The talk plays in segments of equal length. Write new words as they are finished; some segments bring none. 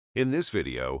In this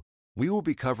video, we will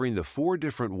be covering the 4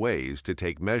 different ways to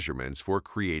take measurements for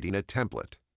creating a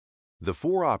template. The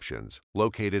 4 options,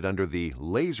 located under the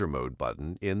Laser Mode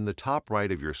button in the top right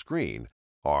of your screen,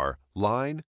 are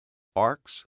line,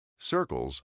 arcs,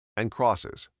 circles, and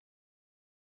crosses.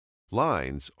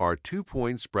 Lines are 2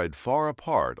 points spread far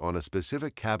apart on a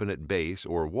specific cabinet base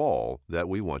or wall that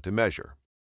we want to measure.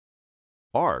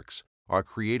 Arcs are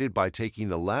created by taking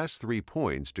the last 3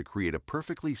 points to create a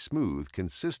perfectly smooth,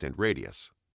 consistent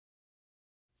radius.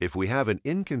 If we have an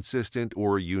inconsistent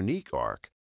or unique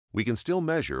arc, we can still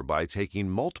measure by taking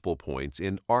multiple points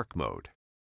in arc mode.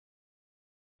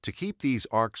 To keep these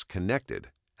arcs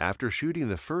connected, after shooting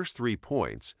the first 3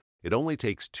 points, it only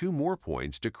takes 2 more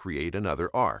points to create another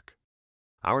arc.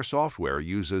 Our software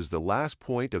uses the last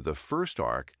point of the first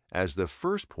arc as the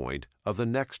first point of the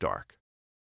next arc.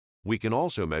 We can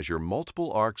also measure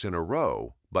multiple arcs in a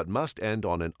row, but must end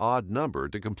on an odd number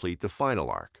to complete the final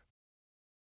arc.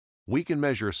 We can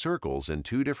measure circles in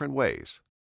 2 different ways.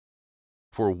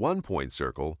 For 1-point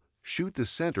circle, shoot the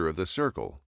center of the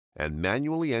circle and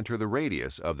manually enter the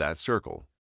radius of that circle.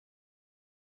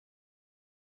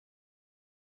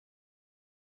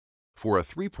 For a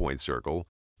 3-point circle,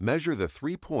 measure the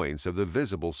 3 points of the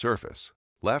visible surface,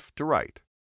 left to right.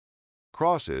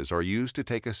 Crosses are used to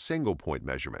take a single-point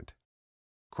measurement.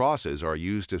 Crosses are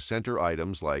used to center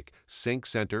items like sink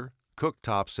center,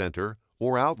 cooktop center,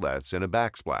 or outlets in a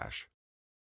backsplash.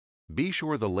 Be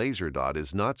sure the laser dot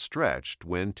is not stretched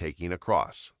when taking a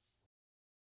cross.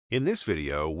 In this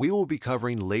video, we will be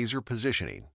covering laser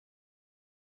positioning.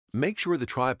 Make sure the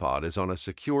tripod is on a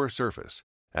secure surface,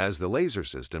 as the laser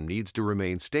system needs to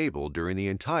remain stable during the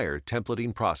entire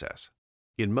templating process.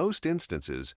 In most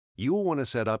instances, you will want to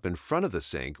set up in front of the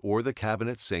sink or the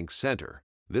cabinet sink center.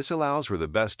 This allows for the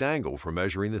best angle for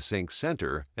measuring the sink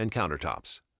center and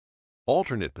countertops.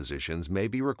 Alternate positions may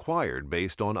be required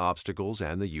based on obstacles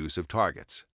and the use of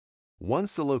targets.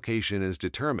 Once the location is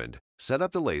determined, set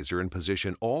up the laser and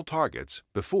position all targets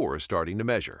before starting to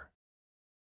measure.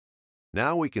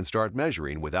 Now we can start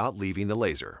measuring without leaving the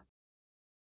laser.